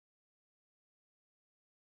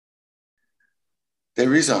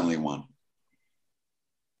There is only one.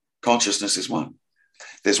 Consciousness is one.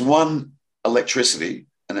 There's one electricity,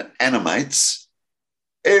 and it animates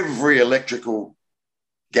every electrical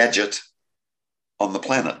gadget on the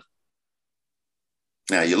planet.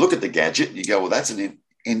 Now, you look at the gadget and you go, well, that's an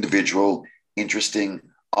individual, interesting,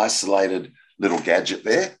 isolated little gadget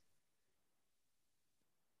there.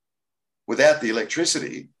 Without the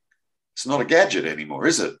electricity, it's not a gadget anymore,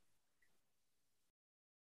 is it?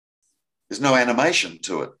 There's no animation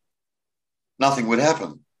to it. Nothing would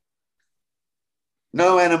happen.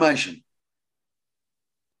 No animation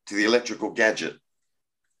to the electrical gadget.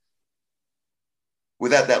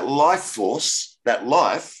 Without that life force, that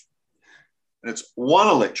life, and it's one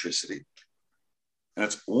electricity, and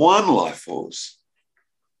it's one life force.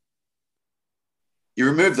 You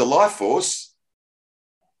remove the life force.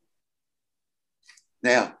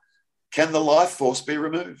 Now, can the life force be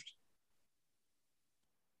removed?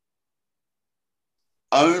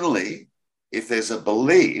 Only if there's a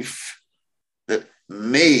belief that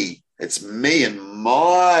it's me and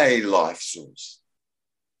my life source.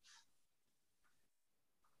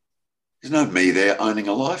 There's no me there owning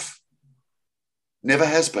a life. Never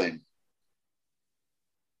has been.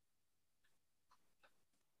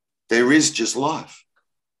 There is just life,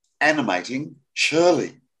 animating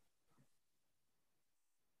surely.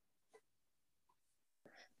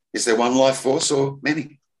 Is there one life force or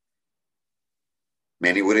many?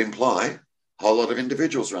 Many would imply a whole lot of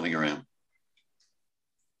individuals running around,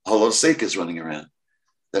 a whole lot of seekers running around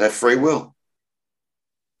that have free will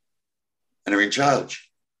and are in charge,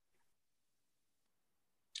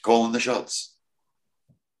 calling the shots.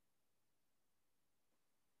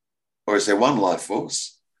 Or is there one life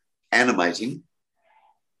force animating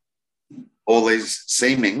all these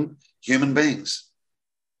seeming human beings?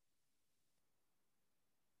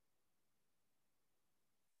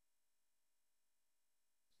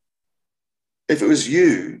 If it was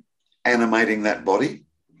you animating that body,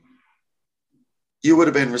 you would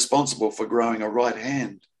have been responsible for growing a right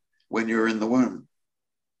hand when you were in the womb.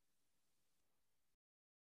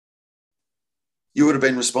 You would have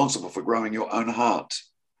been responsible for growing your own heart,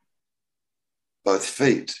 both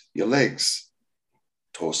feet, your legs,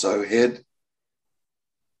 torso, head.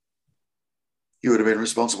 You would have been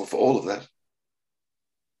responsible for all of that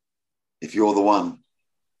if you're the one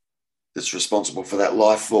that's responsible for that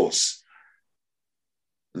life force.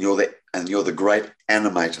 And you're the great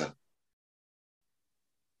animator.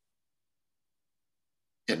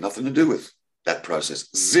 You had nothing to do with that process.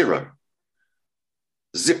 Zero.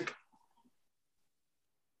 Zip.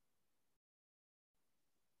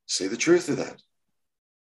 See the truth of that.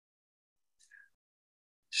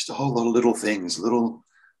 Just a whole lot of little things, little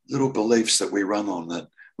beliefs that we run on that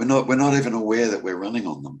we're not even aware that we're running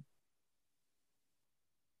on them.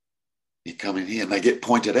 You come in here and they get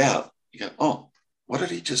pointed out. You go, oh, what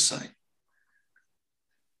did he just say?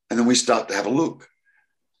 And then we start to have a look.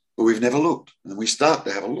 But we've never looked. And then we start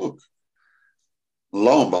to have a look.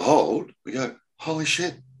 Lo and behold, we go, holy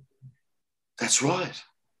shit, that's right.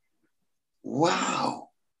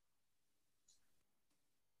 Wow.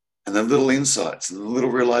 And the little insights and the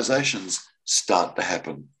little realizations start to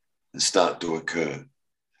happen and start to occur.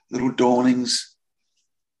 Little dawnings.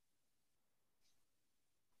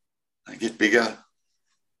 They get bigger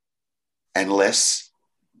and less,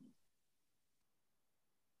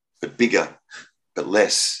 but bigger, but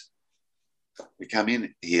less. We come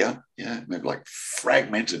in here, maybe like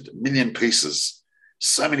fragmented, a million pieces,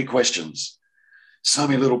 so many questions, so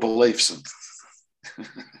many little beliefs. And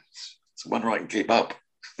it's a wonder I can keep up.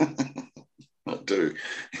 I do.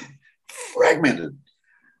 Fragmented.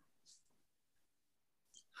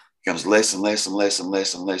 Becomes less and less and less and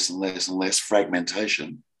less and less and less and less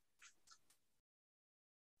fragmentation.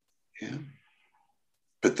 Yeah.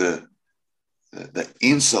 But the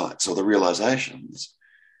insights or the realizations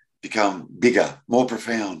become bigger, more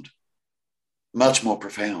profound, much more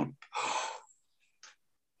profound.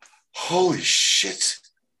 Holy shit.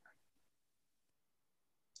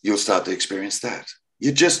 You'll start to experience that.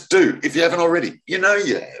 You just do. If you haven't already, you know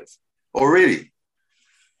you have already.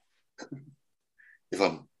 If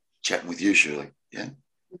I'm chatting with you, Shirley, yeah?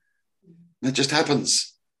 It just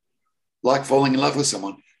happens. Like falling in love with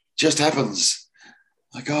someone. Just happens.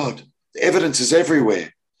 My God, the evidence is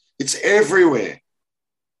everywhere. It's everywhere.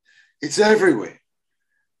 It's everywhere.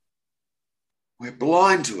 We're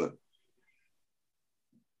blind to it.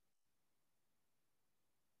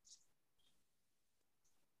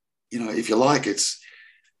 You know, if you like,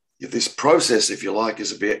 this process, if you like,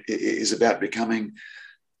 is about becoming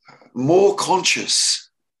more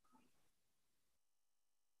conscious,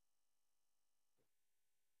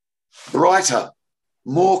 brighter,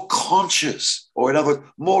 more conscious, or in other words,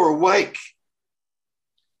 more awake,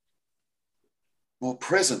 more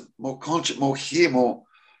present, more conscious, more here, more,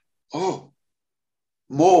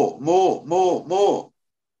 more.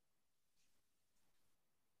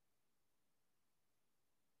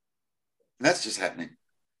 And that's just happening.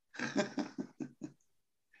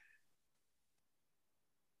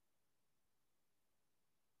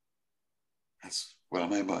 That's what I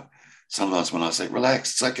mean by sometimes when I say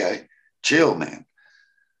relax, it's okay, chill, man.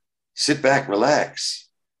 Sit back, relax.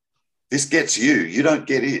 This gets you. You don't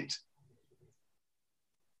get it.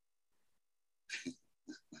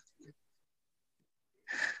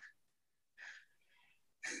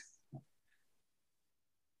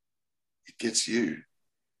 It gets you.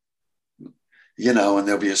 You know, and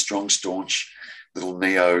there'll be a strong, staunch little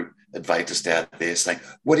neo Advaitist out there saying,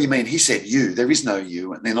 what do you mean? He said you. There is no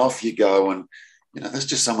you. And then off you go. And, you know, that's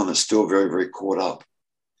just someone that's still very, very caught up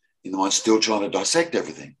in the mind, still trying to dissect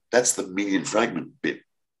everything. That's the million fragment bit.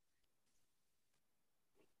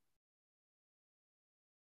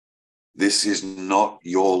 This is not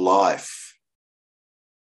your life.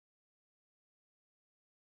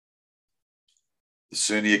 The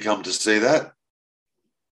sooner you come to see that,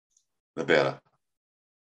 the better.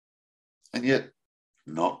 And yet,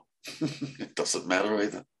 not. It doesn't matter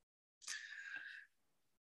either.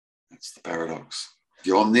 That's the paradox. If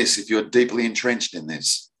you're on this, if you're deeply entrenched in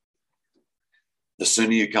this, the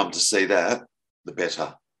sooner you come to see that, the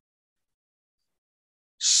better.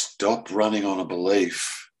 Stop running on a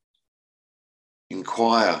belief.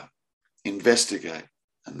 Inquire, investigate.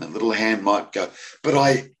 And the little hand might go, but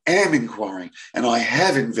I am inquiring and I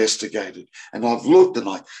have investigated and I've looked and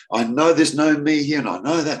I know there's no me here and I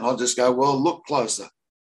know that. And I'll just go, well, look closer.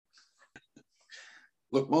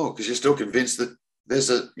 Look more, because you're still convinced that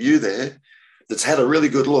there's a you there that's had a really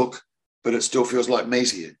good look, but it still feels like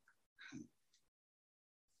me's here.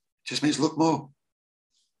 It just means look more.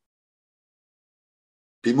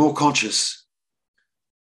 Be more conscious.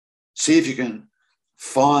 See if you can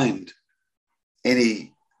find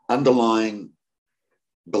any underlying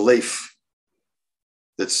belief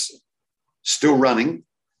that's still running,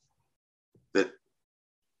 that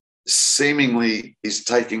seemingly is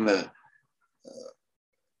taking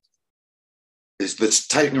that's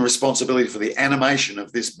taking responsibility for the animation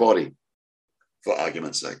of this body, for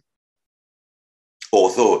argument's sake, or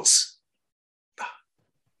thoughts.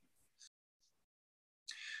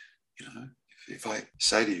 You know, if I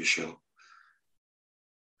say to you, Cheryl,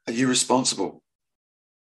 are you responsible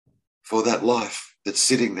for that life that's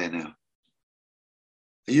sitting there now?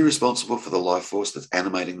 Are you responsible for the life force that's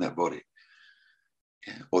animating that body?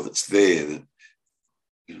 Yeah, or that's there, that,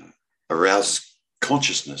 you know, arouses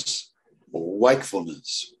consciousness or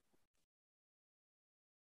wakefulness?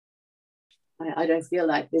 I don't feel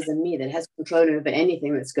like there's a me that has control over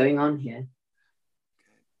anything that's going on here.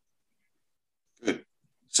 Good.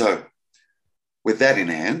 So with that in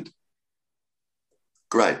hand,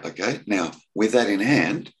 great, okay. Now, with that in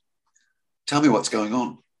hand, tell me what's going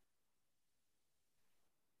on.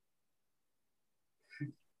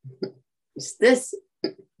 It's this.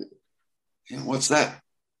 Yeah, what's that?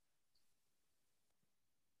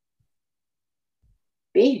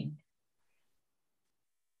 Being.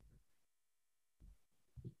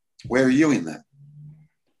 Where are you in that?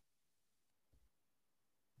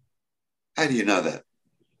 How do you know that?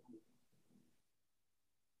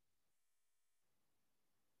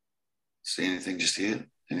 See anything just here?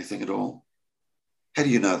 Anything at all? How do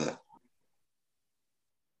you know that?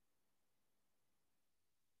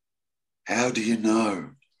 How do you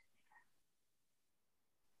know?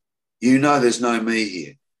 You know there's no me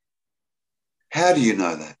here. How do you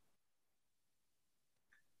know that?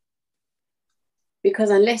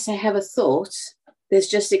 Because unless I have a thought, there's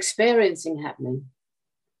just experiencing happening.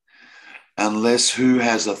 Unless who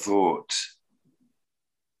has a thought?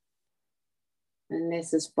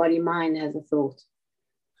 Unless this body mind has a thought.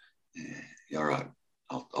 Yeah, you're right.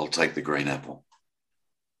 I'll take the green apple.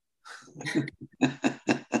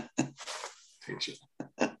 Teacher.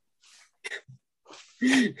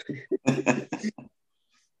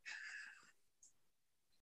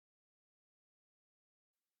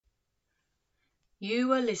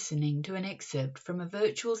 You are listening to an excerpt from a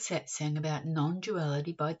virtual satsang about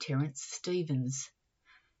non-duality by Terence Stevens.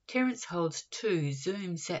 Terence holds 2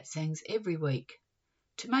 Zoom satsangs every week.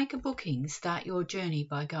 To make a booking, start your journey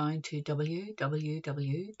by going to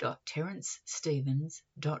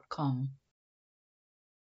www.terencestevens.com.